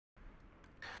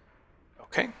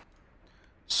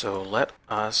So let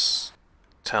us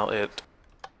tell it,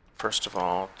 first of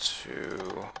all,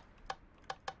 to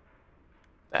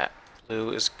that. Blue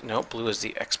is, no, blue is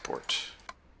the export.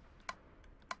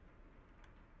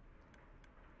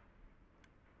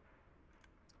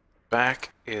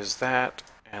 Back is that,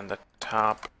 and the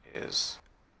top is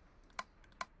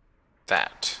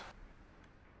that.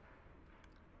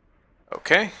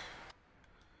 Okay.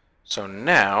 So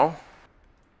now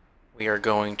we are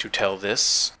going to tell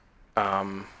this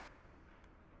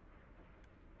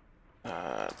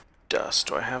dust.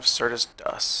 Do I have Certus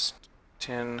dust?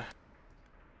 Tin.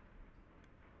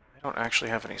 I don't actually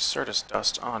have any Certus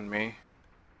dust on me.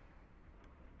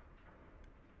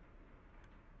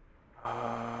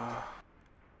 Oh,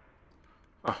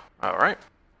 alright.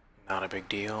 Not a big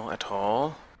deal at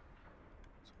all.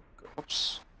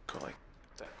 Oops. Go like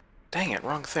that. Dang it,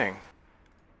 wrong thing.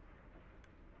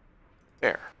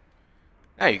 There.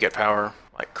 Now you get power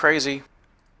like crazy.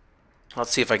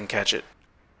 Let's see if I can catch it.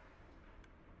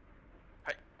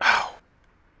 Ow.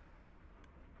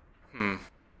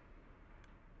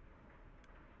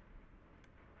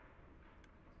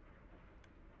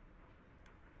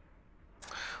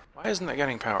 Why isn't that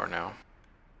getting power now?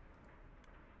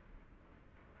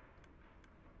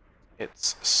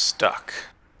 It's stuck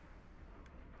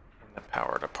in the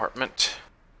power department.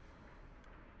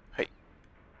 Hey.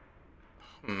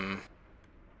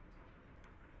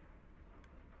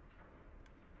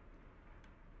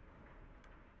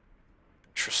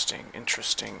 Interesting,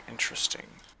 interesting, interesting.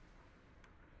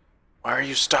 Why are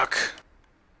you stuck?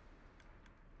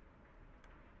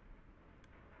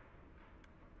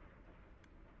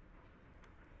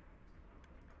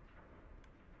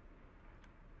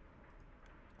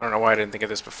 I don't know why I didn't think of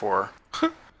this before.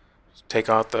 Just take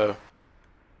out the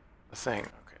thing.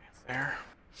 Okay, there.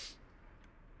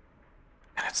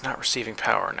 And it's not receiving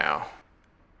power now.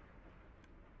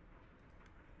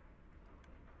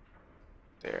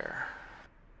 There.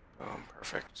 Boom,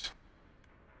 perfect.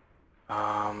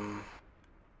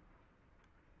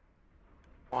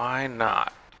 Why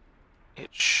not? It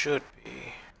should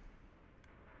be.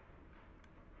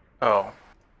 Oh.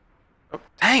 Oh,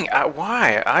 dang,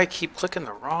 why? I keep clicking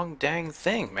the wrong dang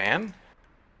thing, man.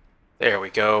 There we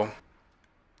go.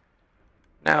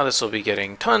 Now this will be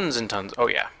getting tons and tons. Oh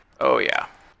yeah. Oh yeah.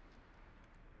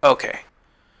 Okay.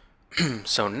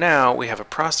 So now we have a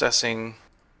processing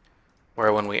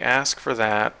where when we ask for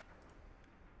that,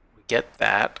 we get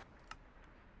that.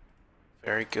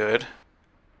 Very good.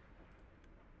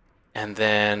 And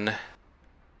then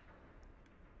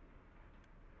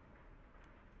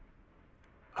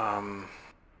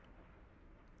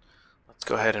let's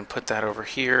go ahead and put that over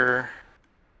here.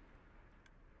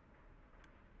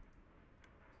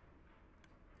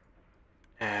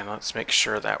 And let's make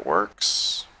sure that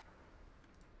works.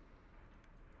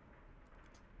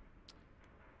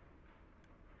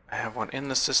 I have one in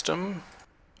the system.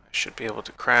 I should be able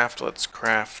to craft. Let's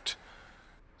craft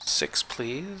 6,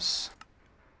 please.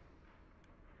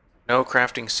 No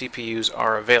crafting CPUs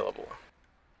are available.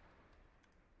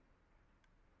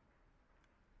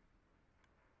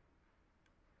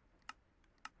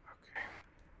 Okay.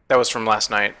 That was from last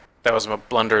night. That was a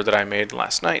blunder that I made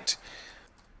last night.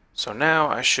 So now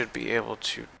I should be able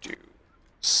to do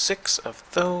 6 of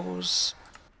those.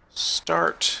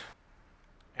 Start.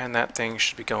 And that thing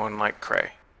should be going like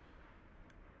cray.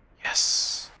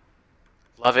 Yes.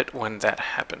 Love it when that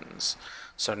happens.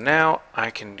 So now I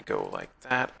can go like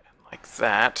that and like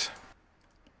that.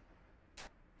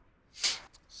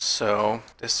 So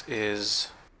this is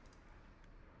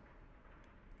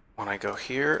when I go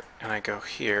here and I go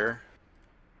here,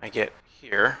 I get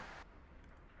here.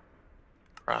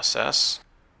 Process.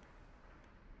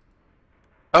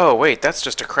 Oh wait, that's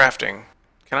just a crafting.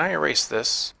 Can I erase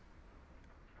this?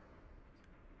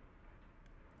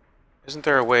 Isn't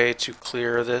there a way to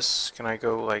clear this? Can I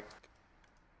go like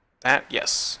that?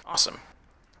 Yes. Awesome.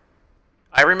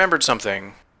 I remembered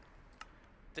something.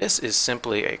 This is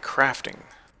simply a crafting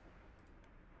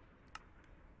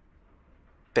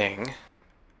thing.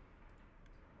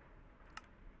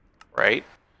 Right?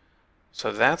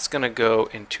 So that's going to go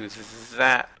into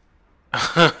that.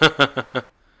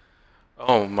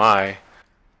 Oh my.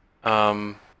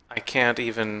 I can't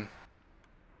even...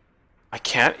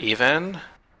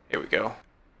 Here we go.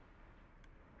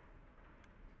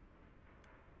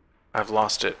 I've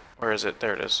lost it. Where is it?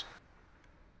 There it is.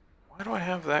 Why do I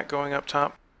have that going up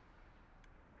top?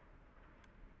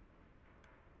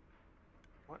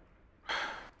 What? I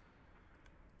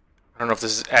don't know if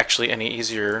this is actually any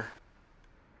easier.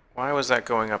 Why was that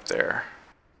going up there?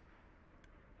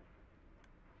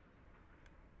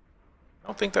 I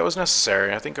don't think that was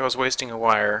necessary. I think I was wasting a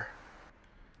wire.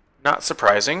 Not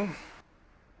surprising.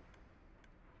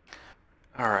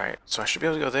 Alright, so I should be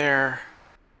able to go there.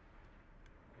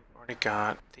 We've already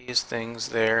got these things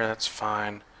there, that's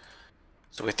fine.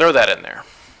 So we throw that in there.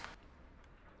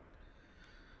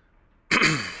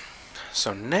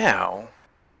 So now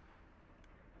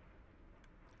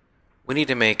we need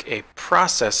to make a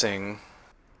processing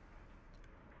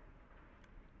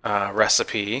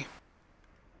recipe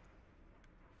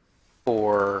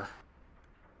for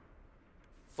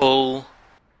full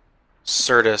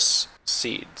Certus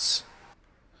seeds.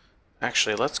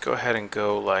 Actually, let's go ahead and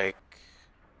go like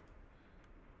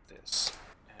this.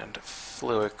 And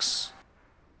Fluix.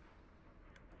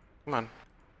 Come on.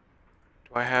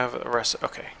 Do I have a recipe?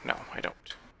 Okay, no, I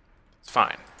don't. It's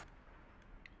fine.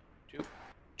 Joop,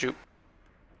 joop,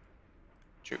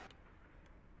 joop.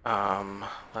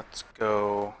 Let's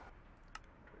go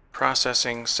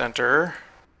processing center.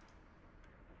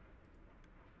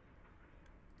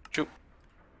 Joop.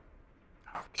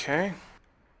 Okay.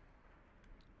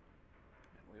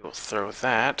 We will throw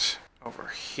that over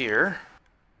here.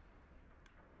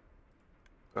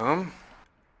 Boom.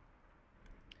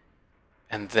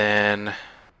 And then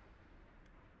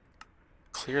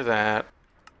clear that.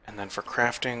 And then for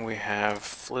crafting we have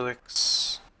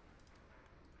Fluix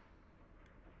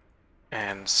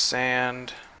and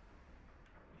sand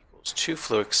equals 2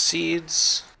 Fluix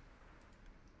seeds.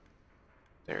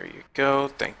 There you go.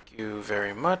 Thank you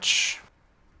very much.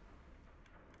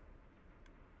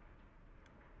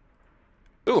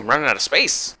 Ooh, I'm running out of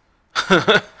space.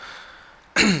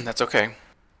 That's okay.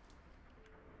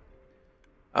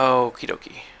 Okie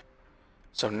dokie.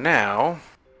 So now,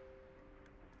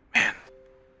 man,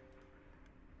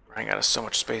 running out of so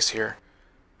much space here.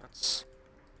 Let's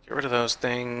get rid of those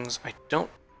things. I don't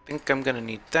think I'm gonna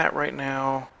need that right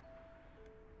now.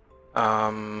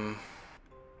 I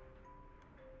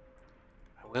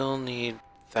will need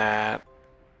that,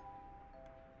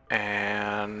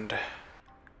 and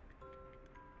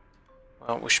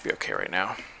well, we should be okay right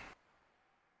now.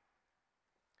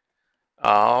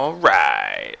 All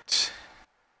right.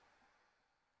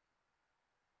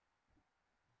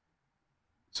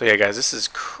 So yeah, guys, this is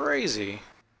crazy.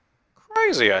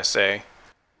 Crazy, I say.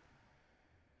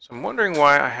 So I'm wondering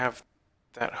why I have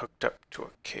that hooked up to a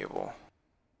cable.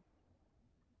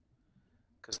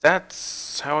 Because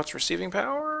that's how it's receiving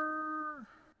power?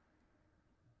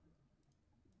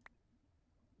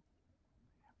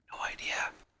 No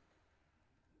idea.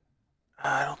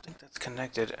 I don't think that's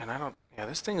connected, and I don't... Yeah,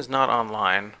 this thing is not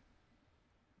online.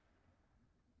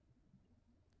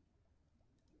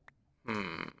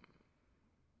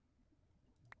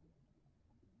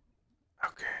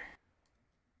 Okay.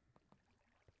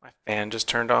 My fan just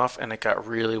turned off, and it got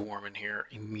really warm in here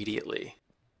immediately.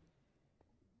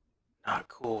 Not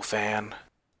cool, fan.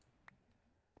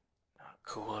 Not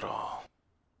cool at all.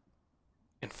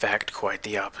 In fact, quite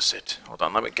the opposite. Hold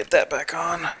on, let me get that back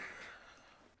on.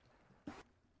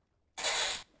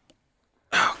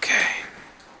 Okay.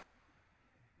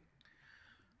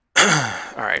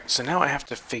 Alright, so now I have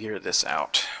to figure this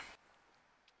out.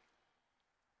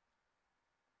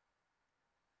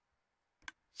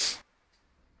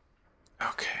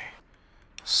 Okay.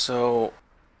 So,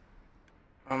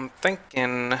 I'm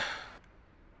thinking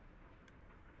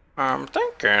I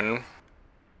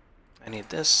need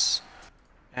this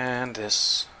and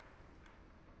this.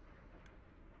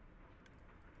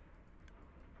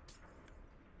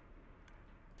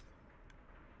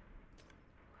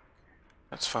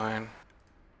 That's fine.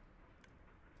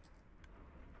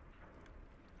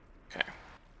 Okay.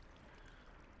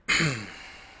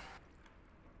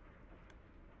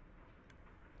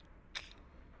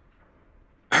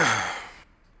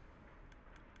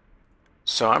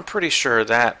 So I'm pretty sure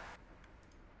that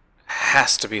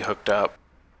has to be hooked up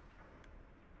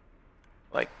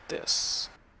like this.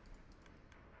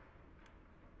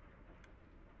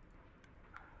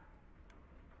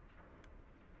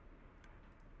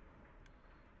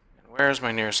 And where's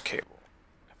my nearest cable?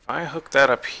 If I hook that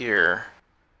up here,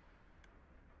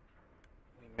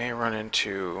 we may run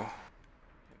into an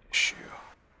issue.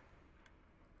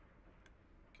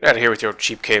 Get out of here with your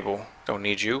cheap cable. Don't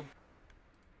need you.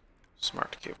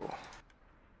 Smart cable.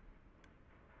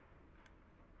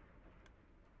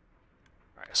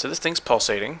 Alright, so this thing's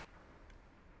pulsating.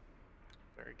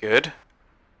 Very good.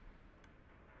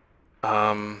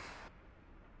 Here's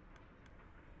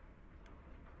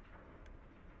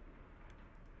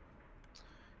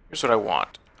what I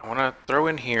want. I want to throw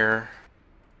in here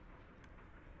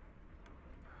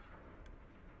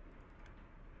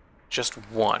just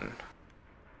one.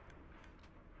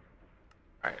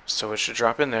 Alright, so it should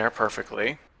drop in there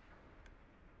perfectly.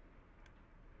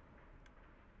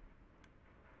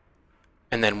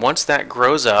 And then once that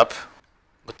grows up,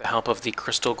 with the help of the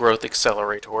Crystal Growth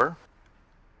Accelerator,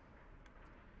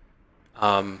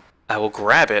 I will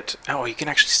grab it. Oh, you can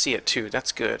actually see it too.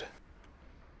 That's good.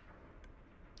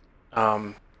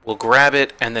 We'll grab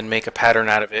it and then make a pattern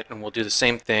out of it, and we'll do the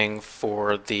same thing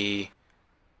for the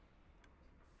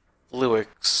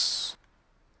Fluix.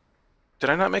 Did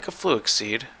I not make a Fluix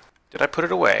seed? Did I put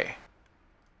it away?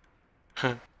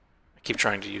 I keep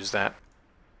trying to use that.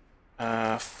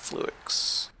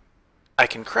 Fluix. I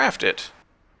can craft it,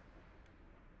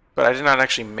 but I did not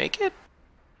actually make it?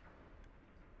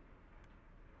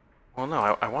 Well,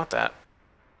 no, I want that.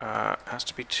 Has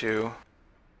to be 2.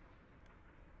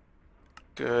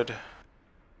 Good.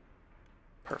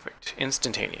 Perfect.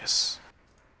 Instantaneous.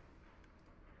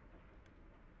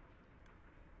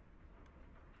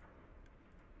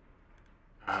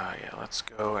 Yeah, let's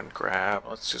go and grab.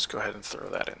 Let's just go ahead and throw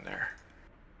that in there.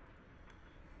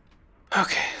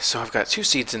 Okay, so I've got 2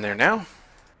 seeds in there now.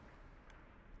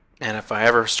 And if I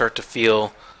ever start to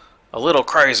feel a little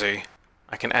crazy,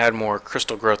 I can add more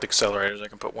crystal growth accelerators. I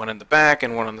can put one in the back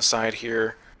and one on the side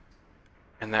here,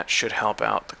 and that should help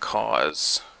out the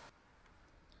cause.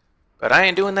 But I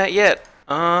ain't doing that yet.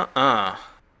 Okay,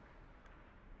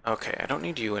 I don't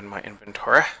need you in my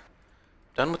inventory.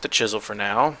 Done with the chisel for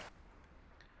now.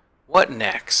 What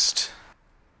next?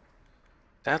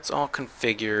 That's all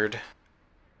configured.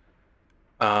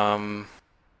 Oh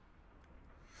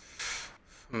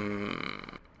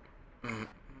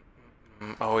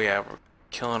yeah, we're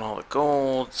killing all the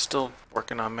gold. Still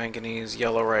working on manganese.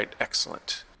 Yellowite,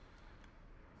 excellent.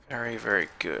 Very, very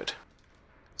good.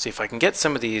 See if I can get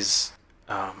some of these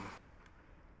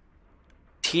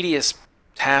tedious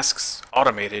tasks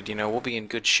automated, you know, we'll be in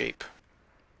good shape.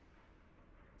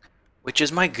 Which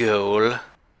is my goal.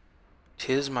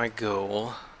 'Tis my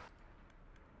goal.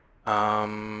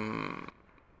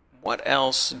 What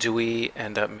else do we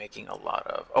end up making a lot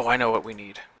of? Oh, I know what we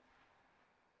need.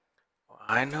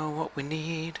 I know what we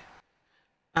need.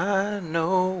 I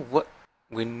know what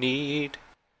we need.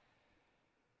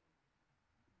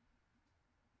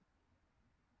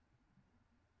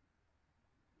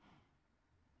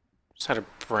 Just had a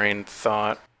brain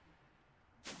thought.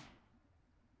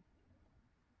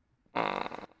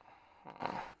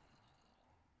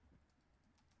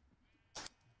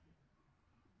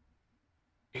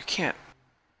 You can't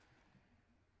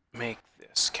make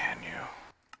this, can you?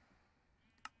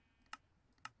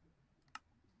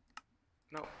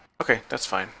 No. Okay, that's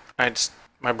fine.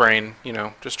 My brain, you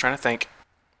know, just trying to think.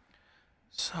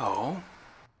 So,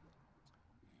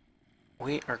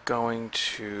 we are going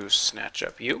to snatch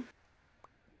up you.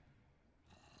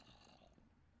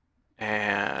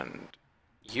 And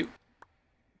you.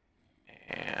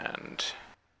 And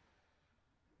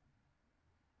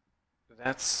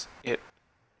that's it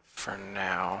for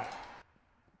now.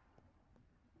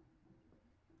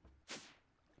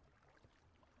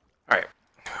 Alright,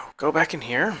 go back in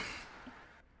here.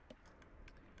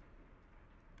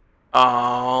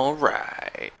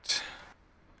 Alright.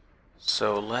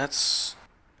 So let's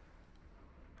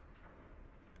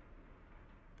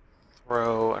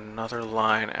throw another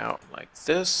line out like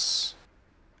this.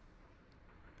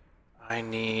 I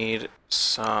need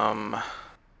some... I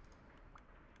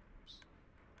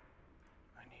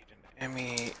need an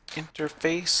ME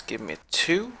interface. Give me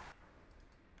 2.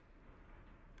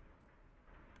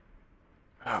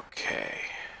 Okay.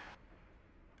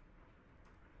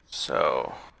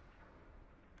 So...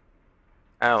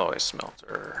 alloy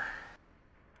smelter.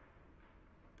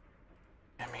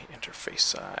 ME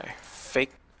interface eye.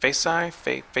 Face eye?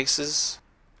 Faces?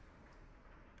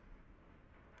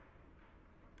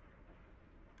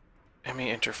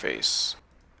 ME interface.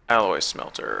 Alloy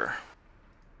smelter.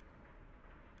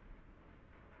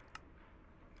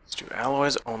 Let's do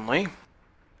alloys only.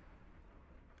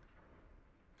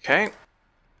 Okay.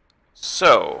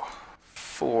 So,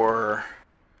 for...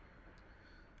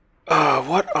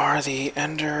 what are the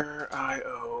Ender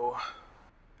IO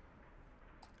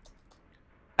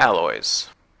alloys?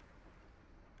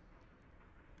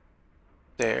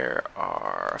 There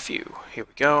are a few. Here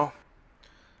we go.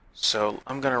 So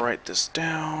I'm going to write this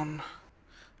down.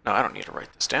 No, I don't need to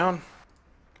write this down.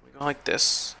 Can we go like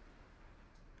this?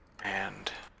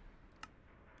 And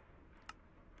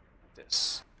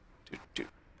this.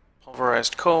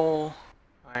 Pulverized coal,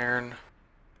 iron,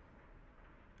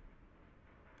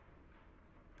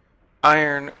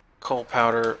 coal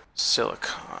powder,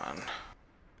 silicon.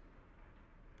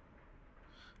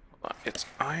 Hold on. It's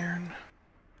iron,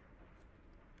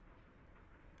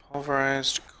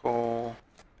 pulverized coal,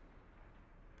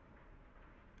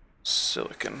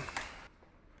 silicon.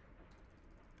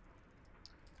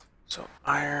 So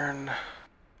iron.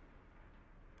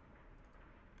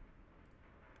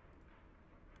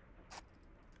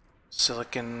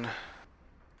 Silicon.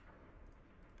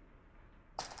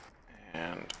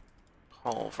 And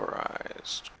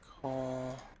pulverized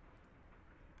coal.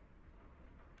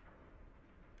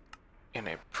 In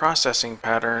a processing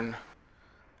pattern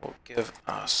will give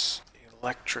us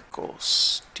electrical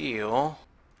steel.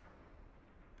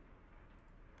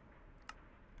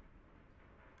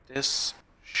 This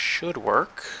should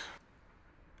work.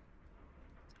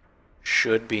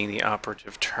 Should being the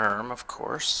operative term, of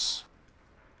course.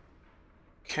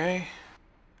 Okay.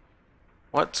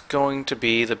 What's going to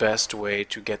be the best way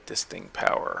to get this thing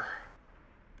power?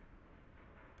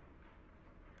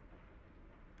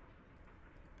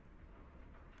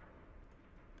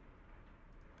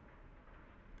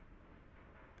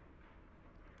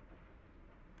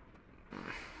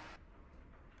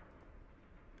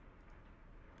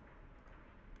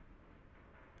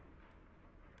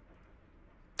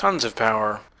 Tons of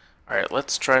power. Alright,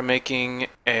 let's try making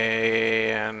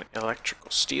an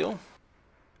electrical steel.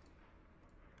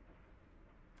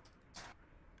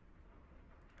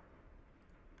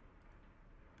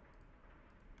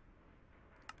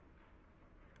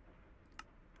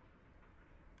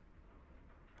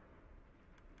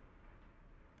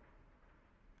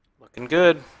 Looking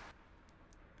good.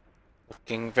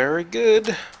 Looking very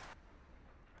good.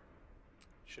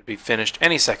 Should be finished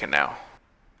any second now.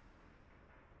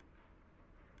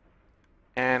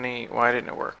 Why didn't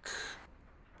it work?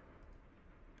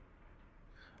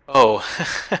 Oh.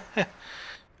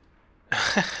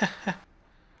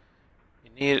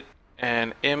 You need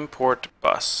an import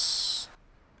bus.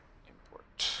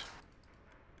 Import.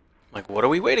 Like, what are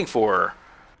we waiting for?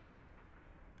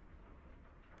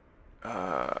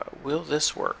 Will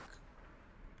this work?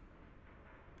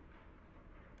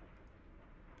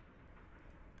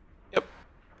 Yep.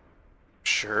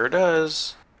 Sure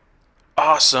does.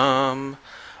 Awesome.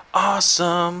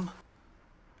 Awesome.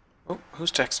 Oh, who's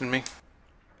texting me?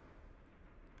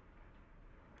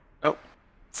 Oh,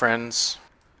 friends.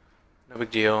 No big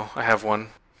deal. I have one.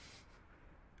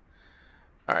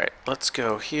 Alright, let's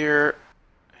go here.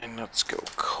 And let's go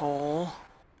coal.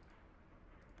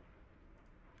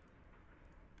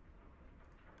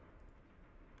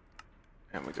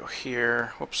 And we go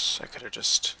here. Whoops, I could have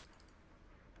just...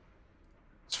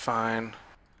 It's fine.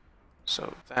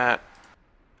 So that,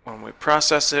 when we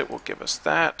process it, will give us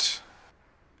that.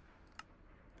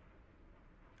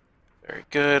 Very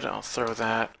good. I'll throw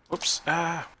that. Whoops.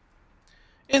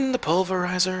 In the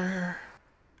pulverizer.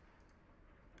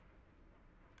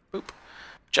 Boop.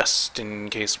 Just in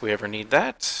case we ever need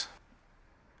that.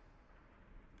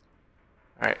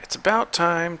 Alright, it's about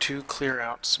time to clear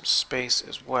out some space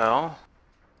as well.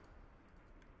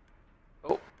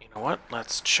 Oh, you know what?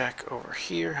 Let's check over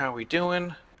here. How we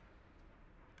doing?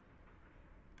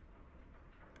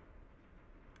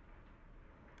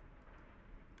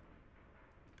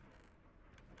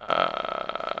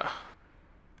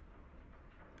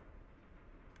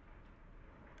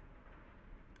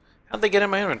 How'd they get in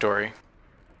my inventory?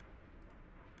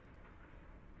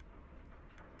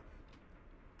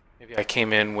 Maybe I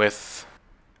came in with...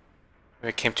 Maybe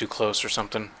I came too close or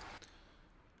something.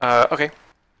 Okay.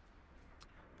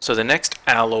 So the next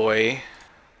alloy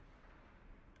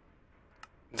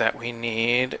that we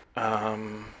need,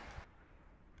 Ender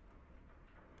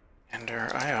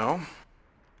IO.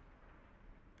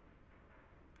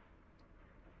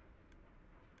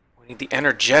 We need the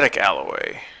energetic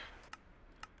alloy,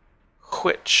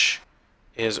 which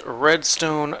is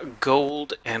redstone,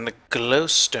 gold, and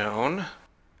glowstone.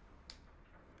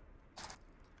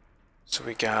 So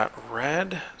we got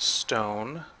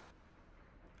redstone.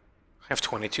 I have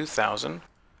 22,000.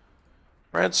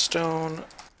 Redstone,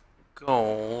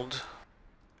 gold,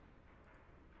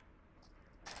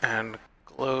 and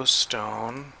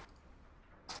glowstone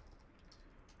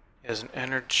is an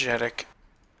energetic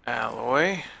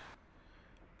alloy.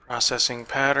 Processing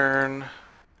pattern.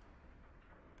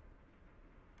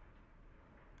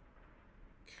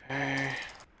 Okay.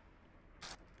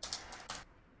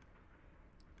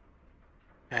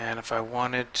 And if I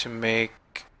wanted to make...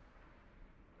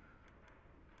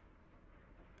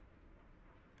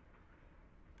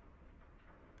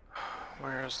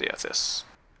 Where's this?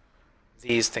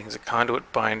 These things, the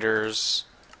conduit binders.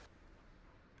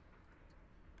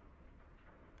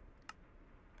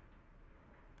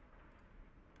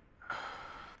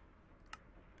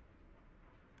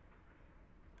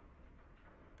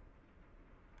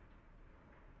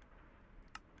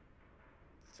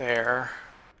 There.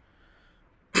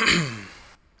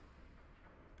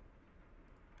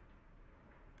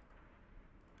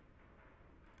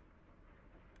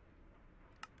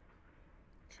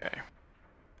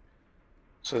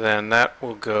 So then that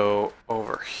will go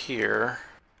over here.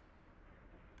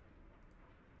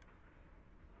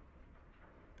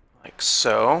 Like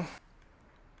so.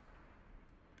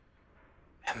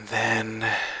 And then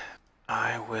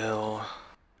I will...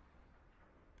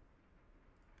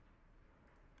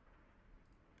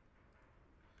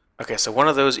 Okay, so one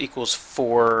of those equals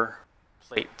 4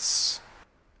 plates.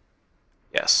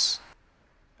 Yes.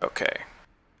 Okay.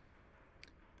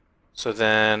 So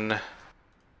then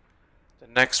the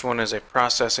next one is a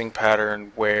processing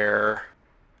pattern where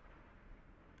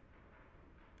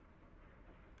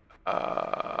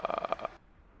oh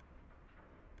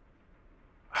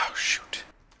shoot.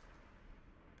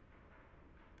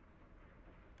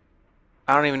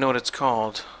 I don't even know what it's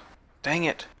called. Dang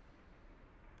it.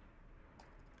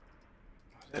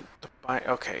 Is it the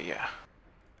okay, yeah.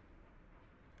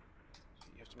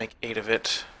 You have to make 8 of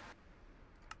it.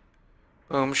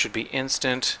 Boom, should be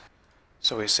instant.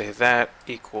 So we say that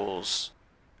equals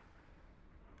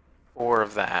 4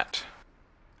 of that.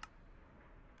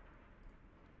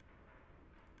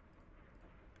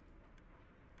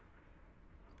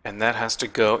 And that has to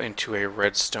go into a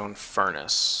redstone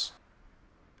furnace.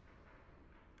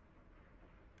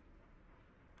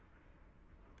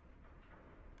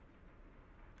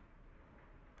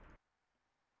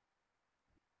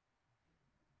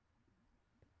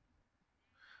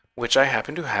 Which I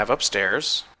happen to have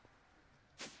upstairs.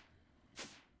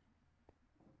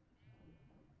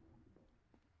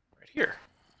 Right here.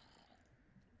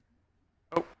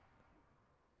 Oh.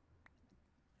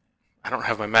 I don't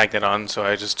have my magnet on, so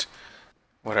I just...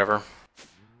 whatever.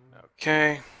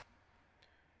 Okay.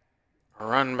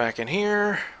 Run back in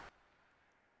here.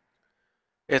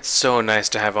 It's so nice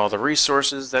to have all the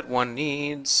resources that one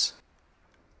needs.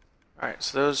 Alright,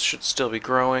 so those should still be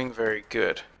growing. Very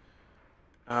good.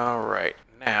 Alright,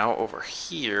 now over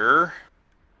here,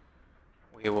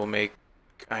 we will make...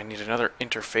 I need another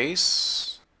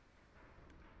interface.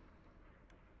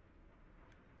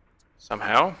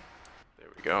 Somehow. There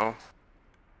we go.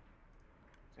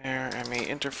 There, ME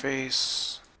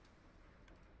interface.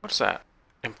 What's that?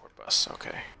 Import bus,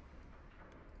 okay.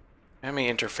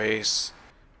 ME interface.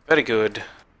 Very good.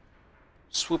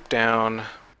 Swoop down.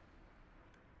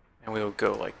 And we will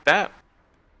go like that.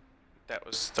 That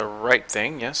was the right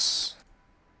thing, yes.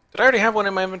 Did I already have one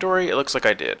in my inventory? It looks like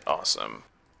I did. Awesome.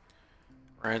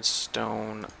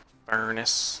 Redstone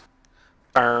furnace.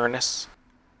 Furnace.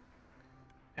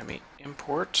 ME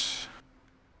import.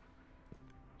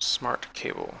 Smart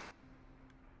cable.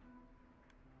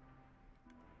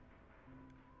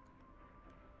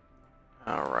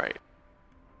 Alright.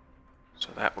 So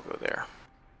that will go there.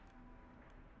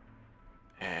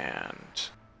 And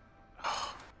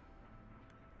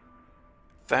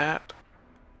that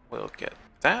will get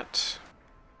that.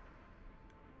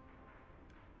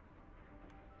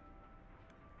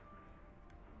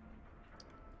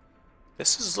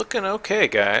 This is looking okay,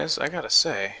 guys, I gotta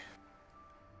say.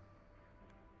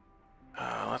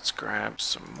 Let's grab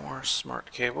some more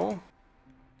smart cable.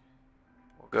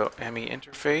 We'll go ME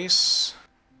interface.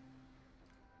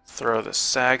 Throw the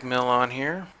sag mill on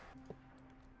here.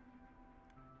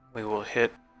 We will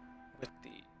hit with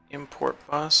the import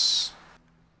bus.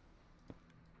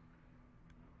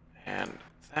 And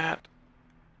that.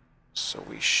 So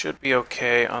we should be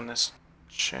okay on this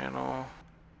channel.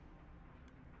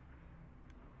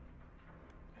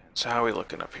 And so how are we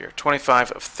looking up here?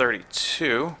 25 of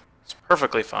 32. It's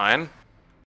perfectly fine.